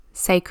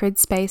Sacred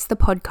Space, the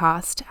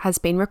podcast, has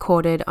been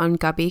recorded on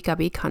Gubby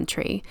Gubby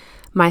country.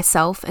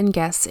 Myself and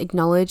guests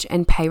acknowledge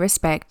and pay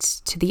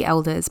respect to the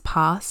elders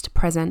past,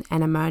 present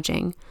and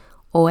emerging.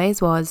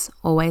 Always was,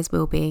 always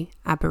will be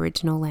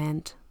Aboriginal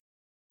land.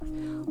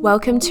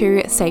 Welcome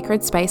to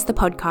Sacred Space, the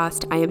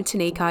podcast. I am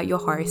Tanika, your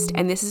host,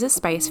 and this is a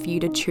space for you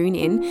to tune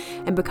in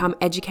and become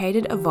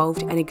educated,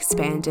 evolved, and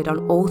expanded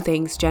on all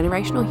things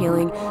generational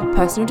healing,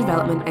 personal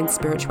development, and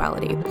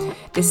spirituality.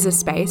 This is a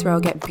space where I'll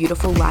get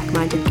beautiful,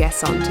 like-minded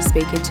guests on to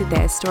speak into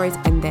their stories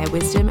and their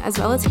wisdom, as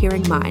well as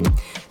hearing mine.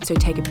 So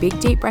take a big,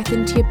 deep breath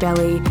into your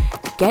belly,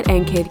 get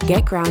anchored,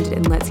 get grounded,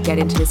 and let's get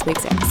into this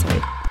week's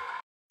episode.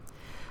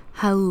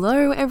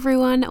 Hello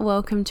everyone,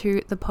 welcome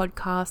to the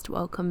podcast.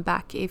 Welcome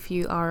back if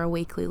you are a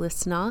weekly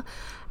listener,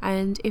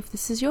 and if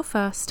this is your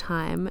first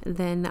time,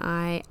 then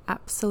I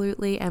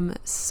absolutely am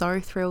so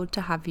thrilled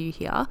to have you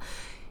here.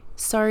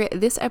 So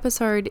this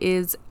episode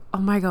is, oh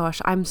my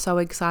gosh, I'm so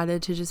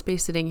excited to just be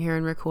sitting here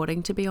and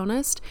recording, to be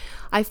honest.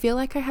 I feel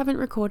like I haven't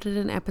recorded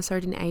an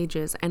episode in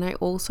ages, and I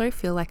also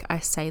feel like I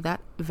say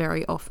that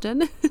very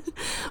often.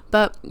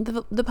 But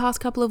the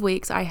past couple of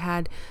weeks I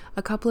had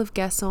a couple of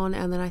guests on,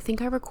 and then I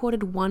think I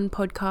recorded one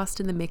podcast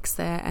in the mix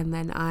there, and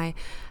then I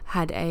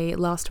had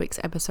last week's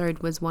episode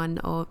was one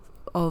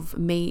of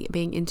me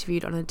being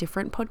interviewed on a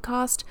different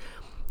podcast.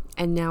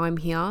 And now I'm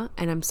here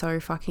and I'm so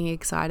fucking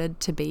excited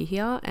to be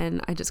here,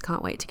 and I just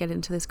can't wait to get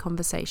into this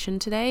conversation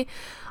today.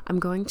 I'm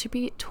going to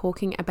be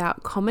talking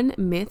about common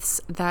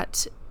myths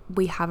that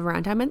we have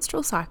around our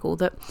menstrual cycle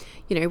that,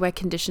 you know, we're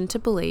conditioned to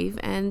believe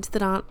and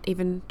that aren't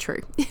even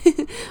true,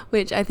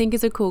 which I think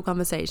is a cool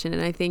conversation.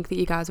 And I think that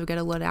you guys will get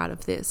a lot out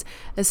of this,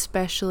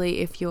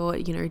 especially if you're,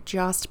 you know,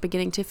 just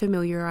beginning to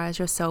familiarize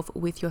yourself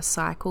with your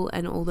cycle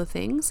and all the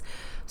things.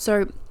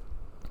 So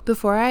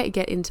before I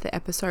get into the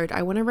episode,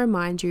 I want to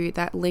remind you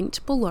that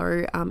linked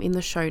below in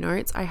the show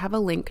notes, I have a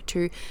link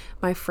to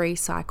my free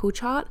cycle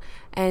chart.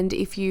 And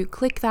if you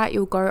click that,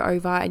 you'll go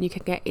over and you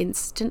can get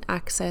instant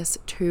access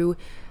to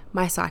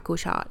my cycle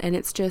chart. And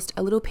it's just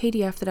a little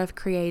PDF that I've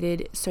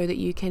created so that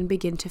you can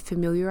begin to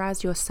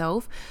familiarize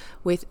yourself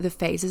with the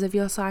phases of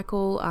your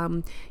cycle.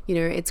 You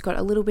know, it's got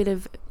a little bit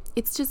of,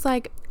 it's just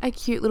like a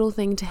cute little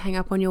thing to hang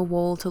up on your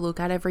wall to look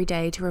at every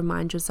day to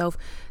remind yourself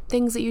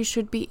things that you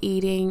should be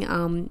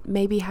eating,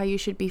 maybe how you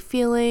should be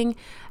feeling,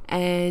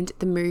 and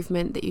the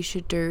movement that you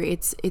should do.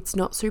 It's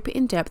not super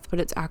in depth, but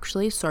it's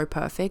actually so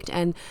perfect.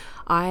 And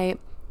I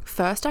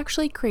first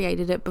actually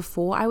created it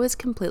before I was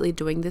completely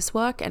doing this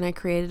work, and I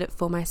created it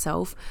for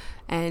myself,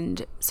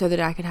 and so that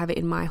I could have it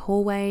in my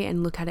hallway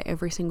and look at it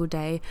every single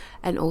day,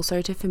 and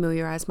also to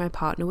familiarize my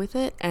partner with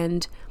it.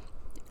 And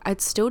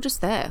it's still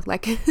just there,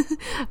 like,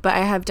 but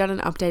I have done an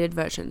updated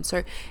version.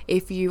 So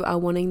if you are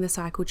wanting the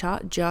cycle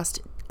chart,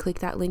 just click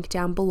that link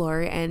down below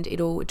and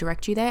it'll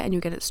direct you there and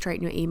you'll get it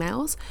straight in your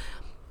emails.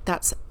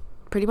 That's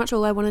pretty much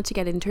all I wanted to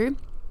get into.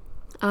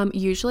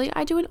 Usually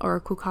I do an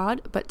oracle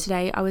card, but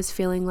today I was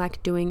feeling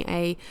like doing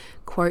a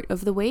quote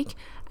of the week,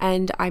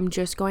 and I'm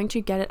just going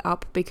to get it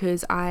up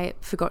because I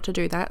forgot to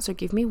do that. So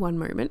give me one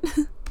moment.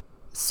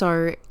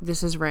 So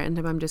this is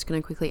random, I'm just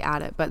going to quickly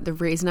add it, but the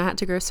reason I had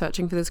to go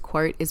searching for this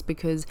quote is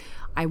because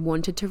I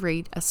wanted to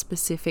read a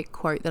specific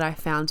quote that I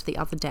found the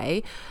other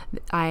day.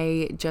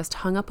 I just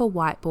hung up a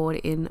whiteboard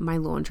in my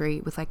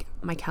laundry with like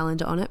my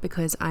calendar on it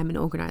because I'm an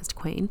organized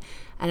queen,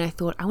 and I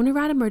thought I want to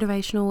write a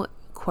motivational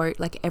quote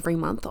like every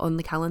month on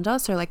the calendar,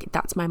 so like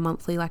that's my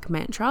monthly like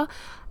mantra.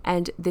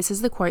 And this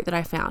is the quote that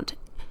I found: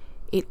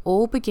 "It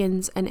all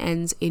begins and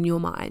ends in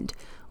your mind.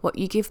 What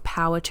you give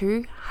power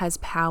to has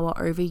power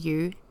over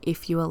you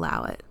if you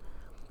allow it."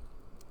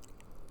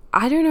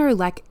 I don't know,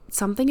 like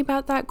something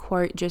about that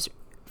quote just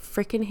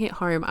freaking hit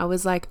home. I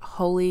was like,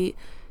 holy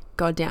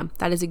goddamn,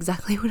 that is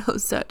exactly what I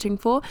was searching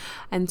for.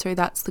 And so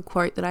that's the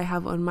quote that I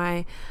have on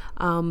my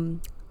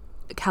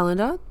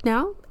calendar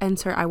now. And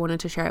so I wanted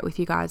to share it with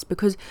you guys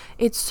because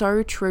it's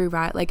so true,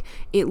 right? Like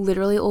it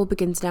literally all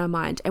begins in our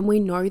mind. And we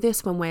know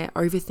this when we're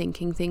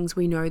overthinking things.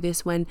 We know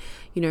this when,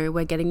 you know,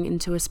 we're getting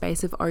into a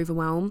space of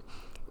overwhelm.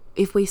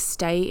 If we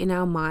stay in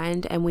our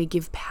mind and we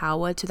give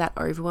power to that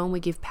overwhelm, we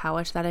give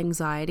power to that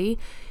anxiety,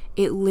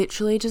 it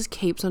literally just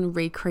keeps on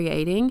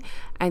recreating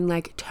and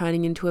like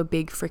turning into a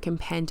big freaking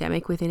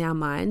pandemic within our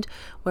mind.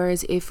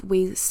 Whereas if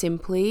we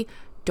simply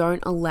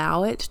don't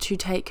allow it to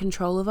take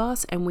control of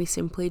us and we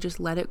simply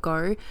just let it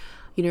go,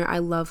 you know, I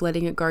love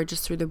letting it go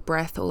just through the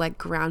breath, or like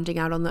grounding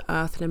out on the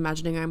earth and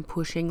imagining I'm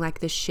pushing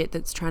like the shit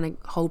that's trying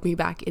to hold me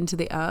back into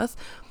the earth,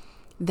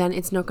 then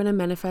it's not going to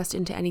manifest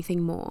into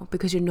anything more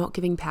because you're not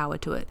giving power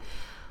to it.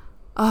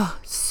 Oh,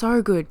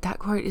 so good. That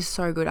quote is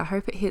so good. I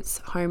hope it hits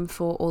home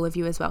for all of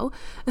you as well.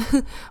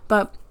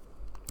 But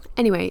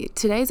anyway,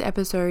 today's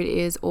episode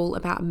is all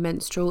about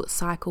menstrual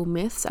cycle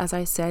myths, as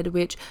I said,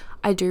 which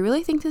I do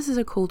really think this is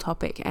a cool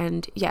topic.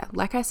 And yeah,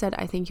 like I said,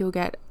 I think you'll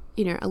get,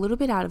 you know, a little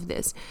bit out of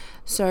this.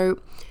 So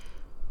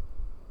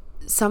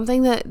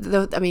something that,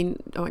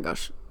 oh my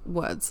gosh,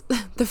 words.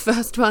 The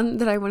first one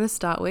that I want to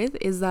start with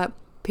is that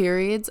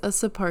periods are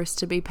supposed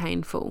to be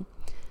painful.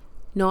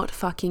 Not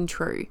fucking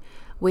true.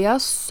 We are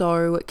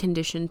so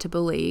conditioned to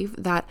believe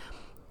that,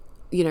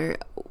 you know,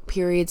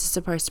 periods are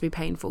supposed to be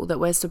painful, that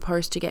we're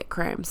supposed to get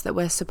cramps, that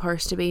we're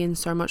supposed to be in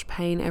so much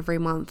pain every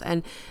month,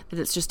 and that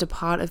it's just a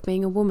part of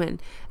being a woman.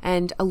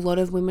 And a lot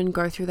of women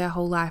go through their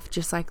whole life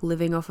just like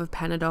living off of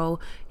Panadol,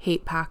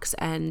 heat packs,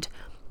 and,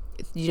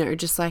 you know,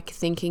 just like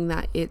thinking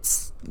that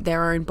it's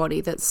their own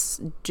body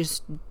that's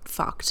just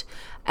fucked.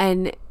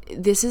 And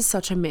this is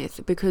such a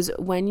myth, because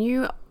when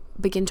you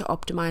begin to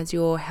optimize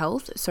your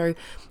health, so,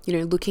 you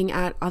know, looking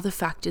at other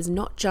factors,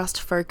 not just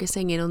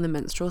focusing in on the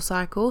menstrual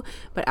cycle,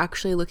 but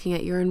actually looking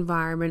at your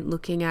environment,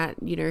 looking at,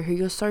 you know, who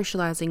you're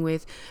socializing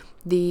with,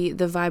 the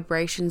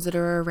vibrations that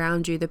are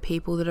around you, the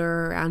people that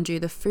are around you,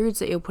 the foods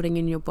that you're putting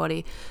in your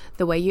body,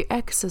 the way you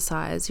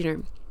exercise, you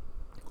know,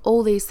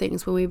 all these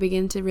things. When we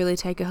begin to really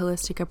take a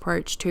holistic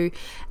approach to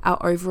our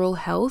overall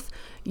health,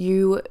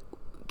 you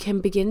can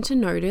begin to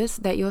notice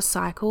that your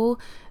cycle,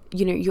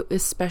 you know,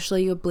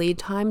 especially your bleed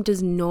time,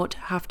 does not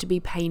have to be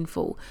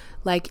painful.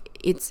 Like,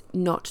 it's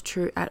not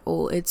true at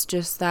all. It's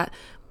just that,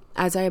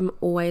 as I'm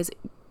always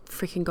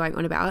freaking going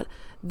on about,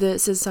 the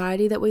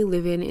society that we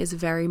live in is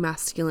very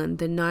masculine.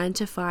 The 9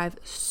 to 5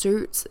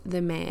 suits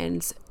the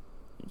man's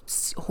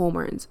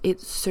hormones.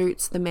 It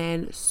suits the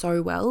man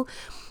so well.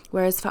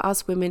 Whereas for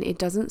us women, it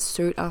doesn't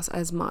suit us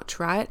as much,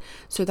 right?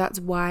 So that's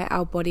why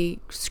our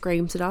body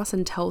screams at us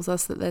and tells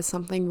us that there's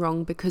something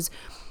wrong, because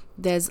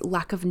there's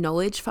lack of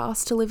knowledge for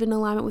us to live in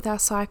alignment with our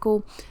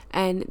cycle.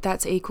 And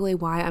that's equally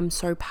why I'm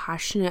so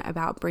passionate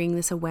about bringing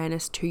this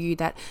awareness to you,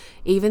 that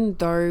even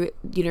though,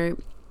 you know,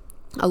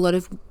 a lot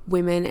of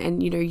women,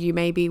 and, you know, you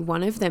may be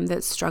one of them,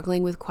 that's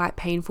struggling with quite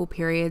painful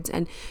periods,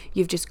 and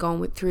you've just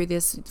gone through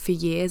this for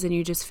years and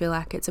you just feel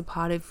like it's a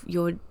part of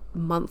your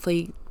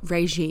monthly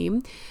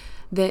regime,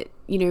 that,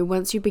 you know,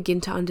 once you begin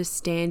to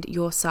understand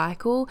your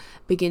cycle,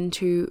 begin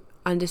to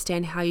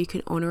understand how you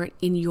can honor it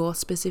in your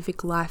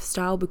specific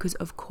lifestyle, because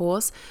of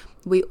course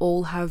we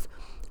all have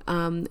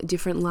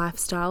different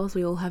lifestyles,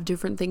 we all have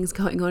different things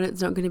going on.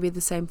 It's not going to be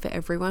the same for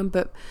everyone,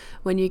 but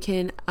when you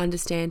can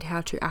understand how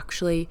to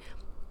actually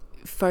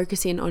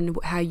focus in on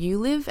how you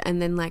live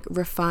and then like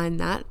refine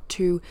that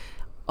to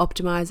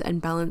optimize and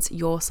balance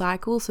your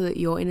cycle so that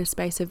you're in a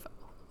space of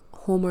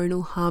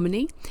hormonal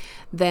harmony,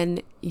 then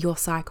your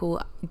cycle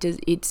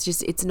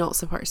it's not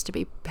supposed to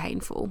be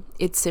painful.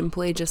 It's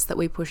simply just that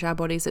we push our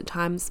bodies at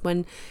times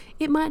when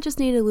it might just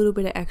need a little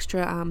bit of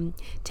extra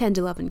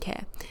tender love and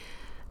care.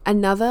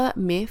 Another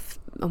myth,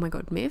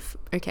 another myth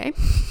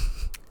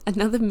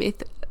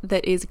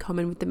that is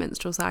common with the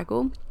menstrual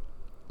cycle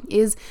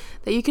is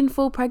that you can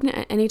fall pregnant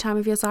at any time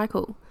of your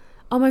cycle.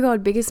 Oh my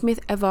god, biggest myth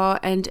ever.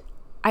 And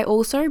I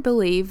also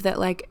believe that,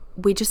 like,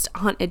 we just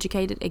aren't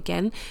educated.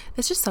 Again,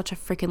 there's just such a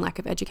freaking lack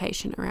of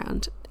education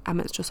around our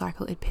menstrual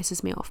cycle. It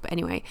pisses me off. But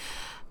anyway,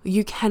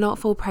 you cannot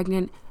fall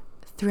pregnant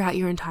throughout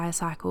your entire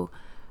cycle.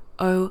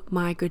 Oh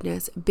my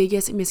goodness,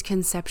 biggest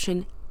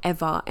misconception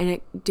ever. And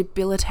it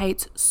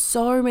debilitates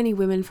so many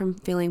women from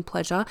feeling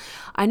pleasure.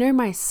 I know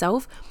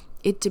myself,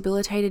 it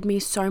debilitated me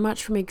so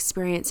much from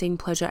experiencing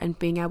pleasure and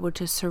being able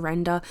to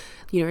surrender,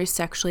 you know,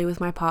 sexually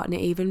with my partner,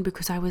 even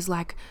because I was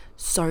like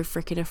so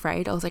freaking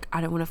afraid. I was like, I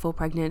don't want to fall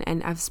pregnant.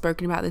 And I've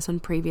spoken about this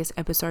on previous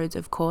episodes,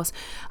 of course,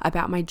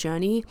 about my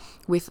journey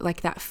with like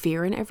that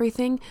fear and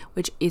everything,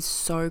 which is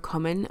so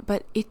common,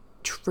 but it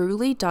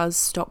truly does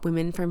stop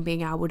women from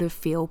being able to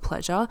feel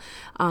pleasure.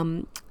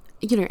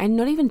 You know, and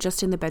not even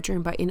just in the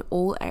bedroom, but in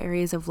all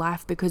areas of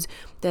life, because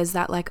there's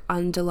that like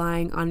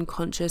underlying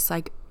unconscious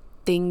like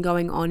thing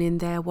going on in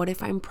there. What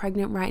if I'm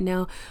pregnant right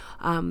now?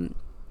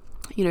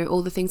 You know,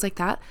 all the things like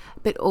that.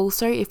 But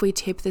also, if we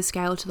tip the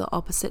scale to the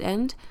opposite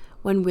end,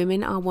 when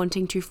women are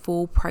wanting to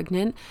fall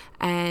pregnant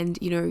and,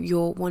 you know,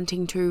 you're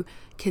wanting to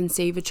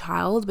conceive a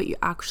child, but you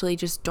actually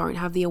just don't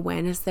have the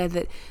awareness there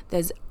that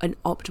there's an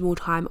optimal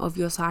time of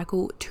your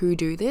cycle to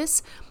do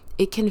this,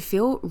 it can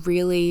feel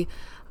really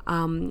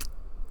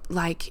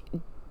like,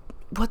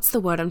 what's the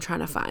word I'm trying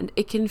to find?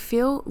 It can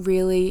feel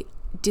really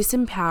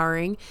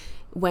disempowering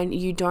when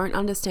you don't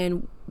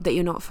understand that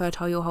you're not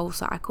fertile your whole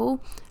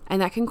cycle,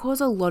 and that can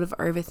cause a lot of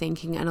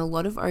overthinking and a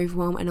lot of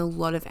overwhelm and a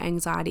lot of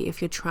anxiety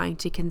if you're trying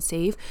to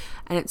conceive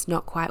and it's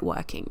not quite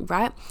working,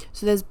 right?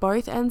 So there's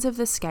both ends of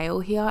the scale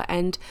here,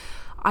 and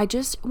I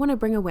just want to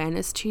bring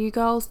awareness to you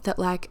girls that,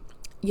 like,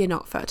 you're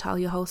not fertile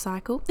your whole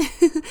cycle.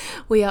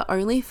 We are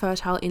only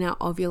fertile in our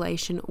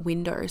ovulation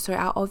window. So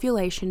our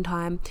ovulation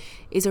time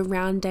is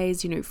around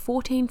days,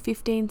 14,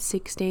 15,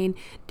 16,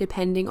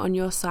 depending on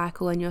your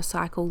cycle and your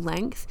cycle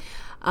length.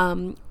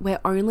 We're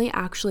only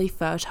actually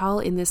fertile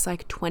in this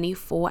like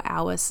 24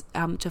 hours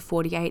to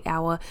 48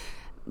 hour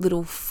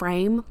little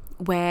frame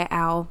where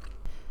our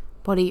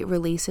body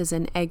releases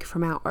an egg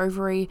from our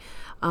ovary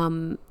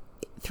through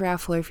our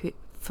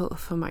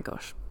oh my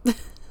gosh.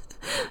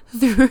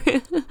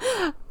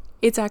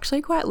 It's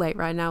actually quite late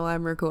right now while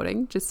I'm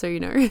recording, just so you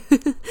know.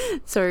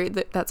 So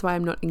that's why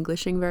I'm not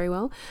Englishing very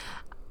well.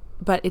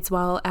 But it's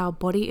while our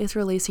body is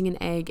releasing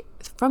an egg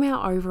from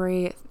our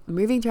ovary,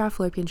 moving through our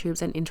fallopian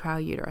tubes and into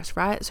our uterus,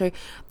 right? So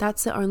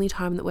that's the only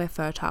time that we're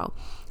fertile.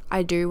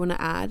 I do want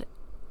to add,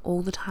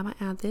 all the time I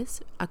add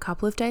this, a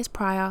couple of days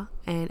prior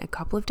and a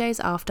couple of days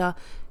after,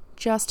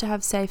 just to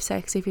have safe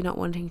sex if you're not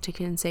wanting to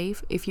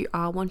conceive. If you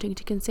are wanting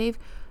to conceive,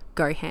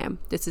 go ham.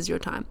 This is your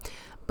time.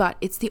 But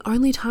it's the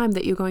only time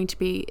that you're going to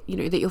be,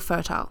 that you're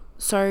fertile.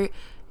 So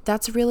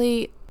that's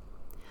really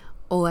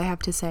all I have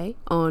to say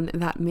on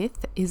that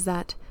myth, is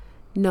that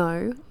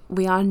no,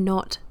 we are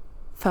not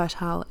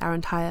fertile our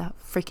entire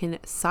freaking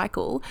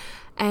cycle,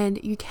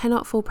 and you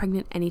cannot fall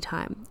pregnant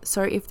anytime.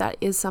 So if that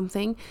is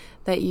something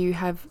that you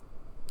have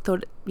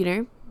thought,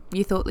 you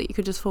thought that you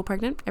could just fall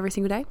pregnant every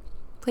single day,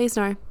 please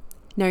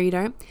no, you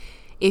don't.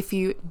 If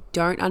you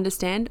don't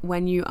understand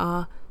when you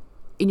are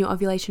in your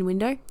ovulation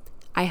window,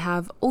 I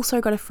have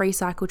also got a free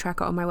cycle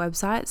tracker on my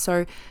website.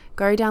 So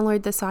go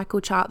download the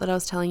cycle chart that I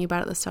was telling you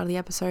about at the start of the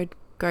episode.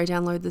 Go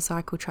download the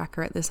cycle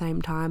tracker at the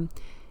same time.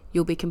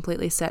 You'll be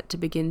completely set to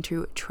begin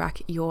to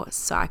track your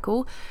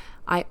cycle.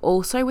 I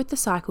also, with the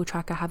cycle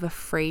tracker, have a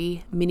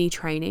free mini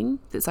training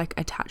that's like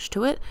attached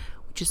to it,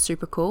 which is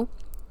super cool,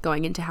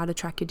 going into how to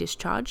track your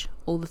discharge,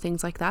 all the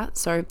things like that.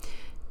 So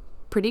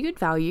pretty good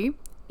value,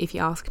 if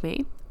you ask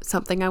me.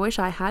 Something I wish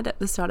I had at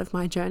the start of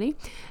my journey,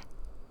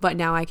 but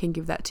now I can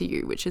give that to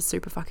you, which is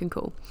super fucking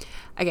cool.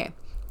 Okay,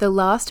 the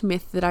last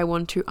myth that I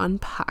want to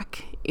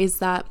unpack is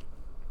that,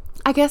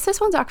 I guess this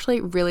one's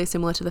actually really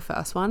similar to the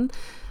first one,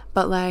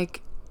 but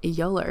like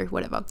YOLO,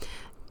 whatever.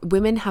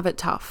 Women have it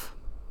tough.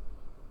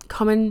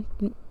 Common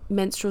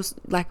menstrual,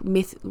 like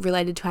myth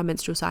related to our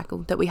menstrual cycle,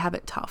 that we have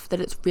it tough, that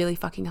it's really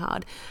fucking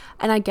hard.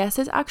 And I guess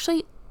it's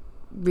actually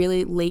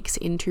really leaks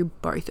into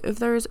both of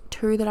those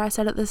two that I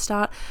said at the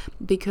start,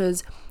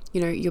 because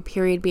your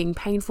period being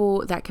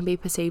painful, that can be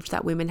perceived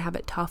that women have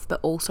it tough, but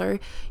also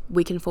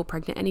we can fall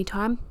pregnant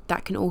anytime.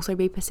 That can also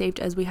be perceived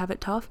as we have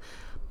it tough.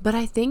 But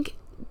I think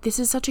this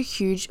is such a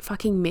huge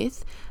fucking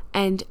myth,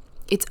 and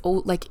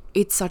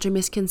it's such a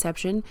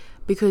misconception,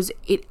 because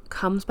it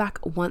comes back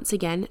once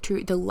again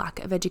to the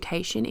lack of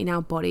education in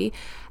our body.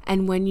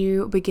 And when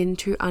you begin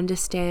to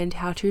understand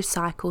how to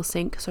cycle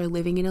sync, so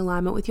living in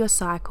alignment with your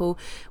cycle,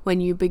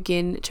 when you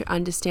begin to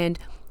understand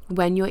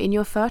when you're in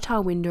your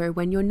fertile window,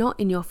 when you're not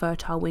in your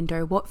fertile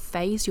window, what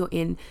phase you're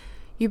in,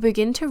 you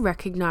begin to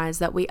recognize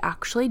that we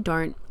actually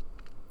don't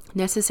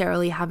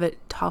necessarily have it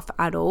tough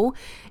at all.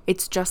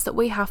 It's just that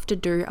we have to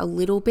do a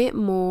little bit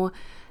more,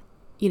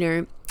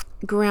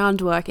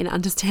 groundwork in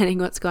understanding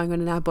what's going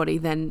on in our body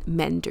than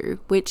men do,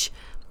 which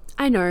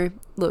I know,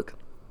 look,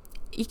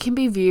 it can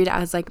be viewed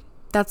as like,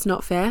 that's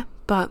not fair,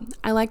 but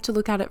I like to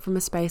look at it from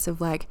a space of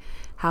like,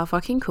 how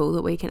fucking cool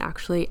that we can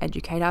actually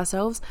educate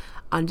ourselves,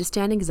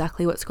 understand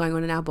exactly what's going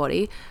on in our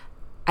body,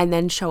 and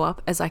then show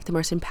up as like the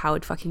most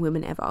empowered fucking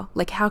women ever.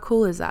 Like, how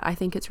cool is that? I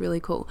think it's really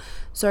cool.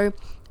 So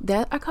there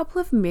are a couple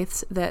of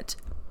myths that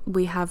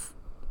we have,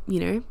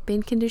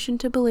 been conditioned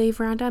to believe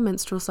around our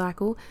menstrual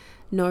cycle.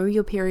 No,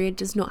 your period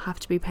does not have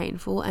to be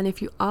painful. And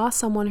if you are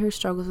someone who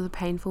struggles with a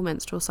painful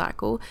menstrual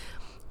cycle,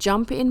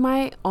 jump in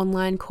my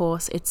online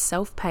course. It's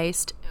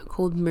self-paced,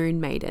 called Moon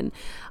Maiden.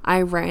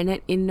 I ran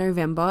it in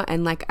November,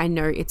 and like, I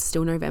know it's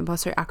still November,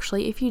 so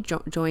actually if you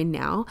join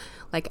now,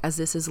 like as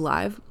this is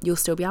live, you'll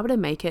still be able to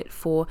make it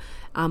for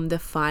the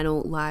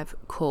final live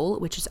call,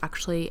 which is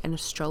actually an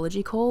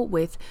astrology call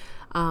with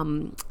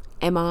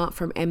Emma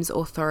from Em's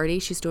Authority.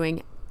 She's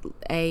doing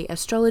a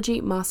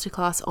astrology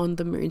masterclass on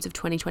the moons of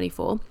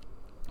 2024.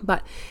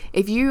 But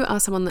if you are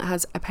someone that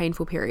has a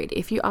painful period,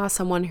 if you are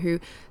someone who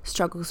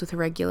struggles with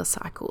irregular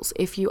cycles,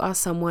 if you are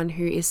someone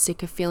who is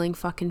sick of feeling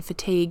fucking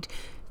fatigued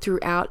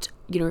throughout,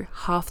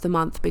 half the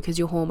month because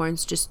your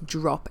hormones just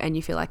drop and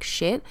you feel like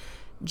shit,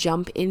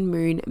 jump in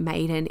Moon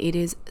Maiden. It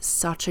is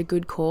such a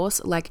good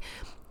course, like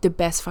the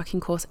best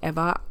fucking course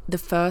ever. The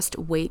first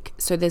week,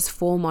 so there's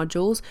 4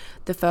 modules.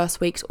 The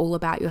first week's all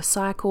about your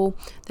cycle.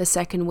 The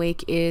second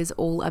week is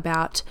all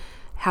about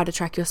how to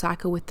track your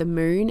cycle with the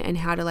moon and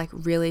how to like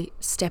really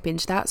step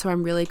into that. So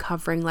I'm really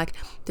covering like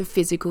the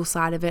physical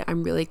side of it.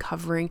 I'm really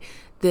covering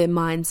the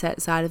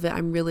mindset side of it.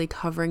 I'm really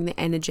covering the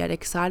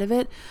energetic side of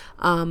it.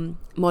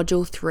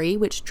 Module 3,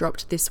 which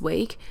dropped this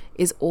week,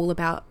 is all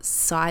about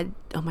seed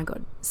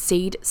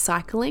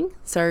cycling.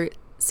 So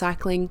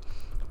cycling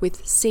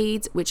with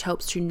seeds, which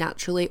helps to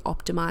naturally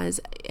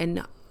optimize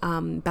and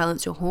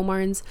balance your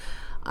hormones.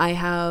 I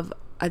have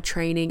a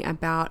training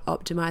about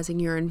optimizing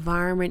your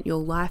environment,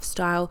 your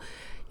lifestyle,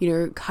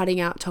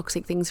 cutting out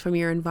toxic things from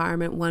your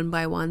environment one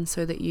by one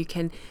so that you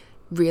can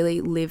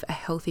really live a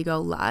healthy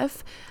girl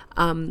life.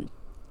 And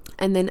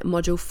then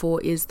module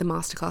 4 is the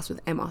masterclass with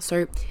Emma.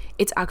 So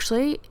it's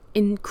actually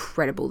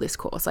incredible, this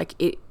course. Like,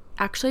 it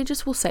actually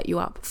just will set you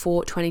up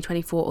for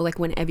 2024, or like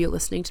whenever you're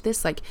listening to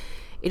this, like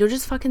it'll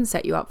just fucking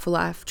set you up for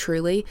life,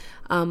 truly.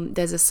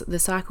 The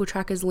cycle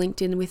trackers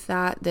linked in with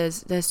that.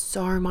 There's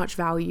so much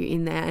value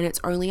in there, and it's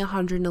only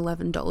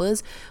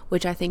 $111,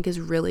 which I think is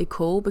really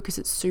cool because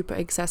it's super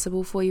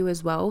accessible for you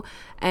as well.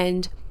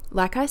 And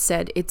like I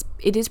said, it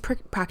is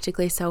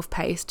practically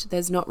self-paced.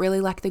 There's not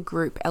really like the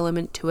group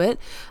element to it.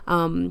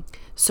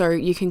 So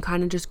you can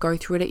kind of just go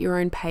through it at your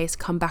own pace,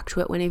 come back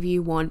to it whenever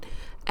you want.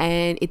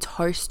 And it's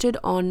hosted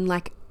on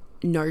like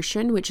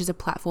Notion, which is a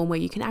platform where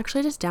you can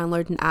actually just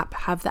download an app,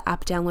 have the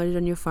app downloaded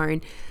on your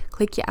phone,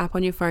 click your app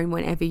on your phone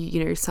whenever,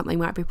 something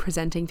might be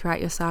presenting throughout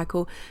your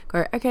cycle,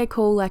 go, okay,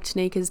 cool, like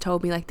Tanika's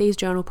told me like these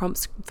journal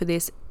prompts for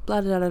this,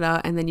 blah, blah, blah,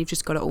 blah, and then you've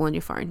just got it all on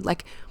your phone.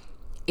 Like,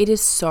 it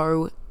is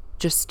so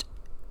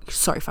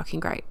fucking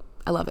great.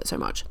 I love it so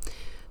much.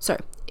 So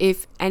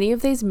if any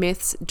of these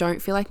myths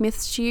don't feel like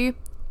myths to you,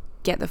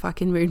 get the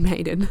fucking Moon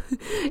Maiden.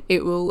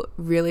 It will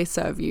really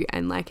serve you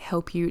and like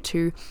help you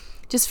to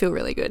just feel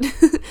really good.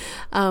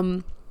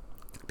 But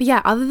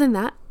yeah, other than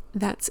that,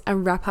 that's a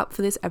wrap up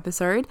for this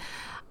episode.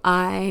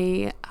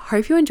 I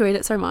hope you enjoyed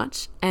it so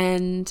much,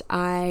 and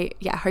I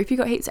hope you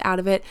got heaps out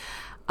of it.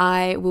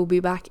 I will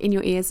be back in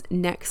your ears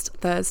next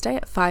Thursday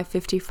at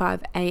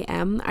 5:55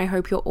 a.m. I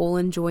hope you're all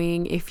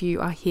enjoying, if you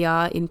are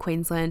here in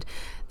Queensland,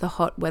 the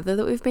hot weather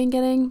that we've been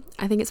getting.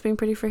 I think it's been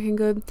pretty freaking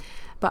good.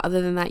 But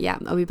other than that,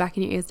 I'll be back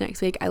in your ears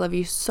next week. I love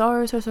you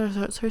so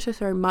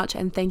much,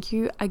 and thank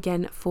you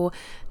again for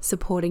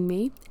supporting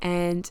me.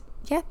 And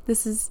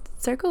this is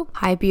so cool.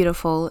 Hi,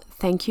 beautiful.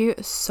 Thank you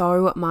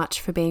so much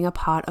for being a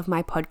part of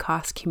my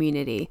podcast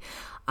community.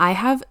 I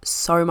have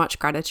so much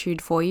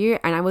gratitude for you,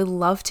 and I would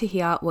love to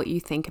hear what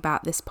you think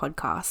about this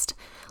podcast.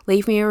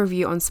 Leave me a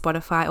review on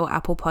Spotify or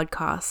Apple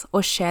Podcasts,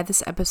 or share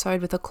this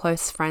episode with a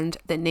close friend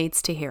that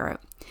needs to hear it.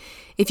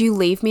 If you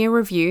leave me a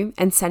review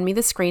and send me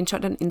the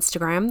screenshot on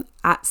Instagram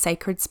at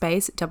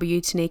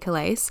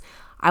sacredspacewtanikalace,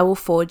 I will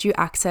forward you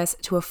access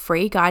to a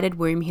free guided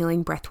womb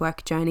healing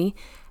breathwork journey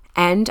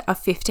and a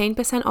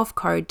 15% off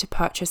code to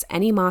purchase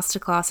any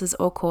masterclasses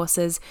or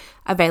courses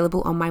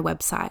available on my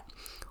website.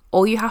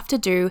 All you have to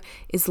do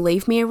is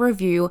leave me a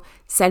review,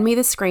 send me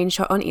the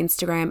screenshot on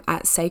Instagram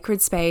at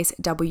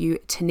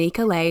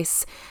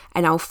sacredspacewtanikalace,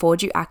 and I'll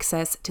forward you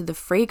access to the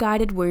free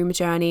guided womb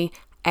journey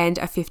and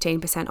a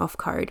 15% off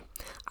code.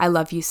 I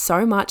love you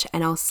so much,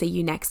 and I'll see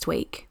you next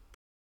week.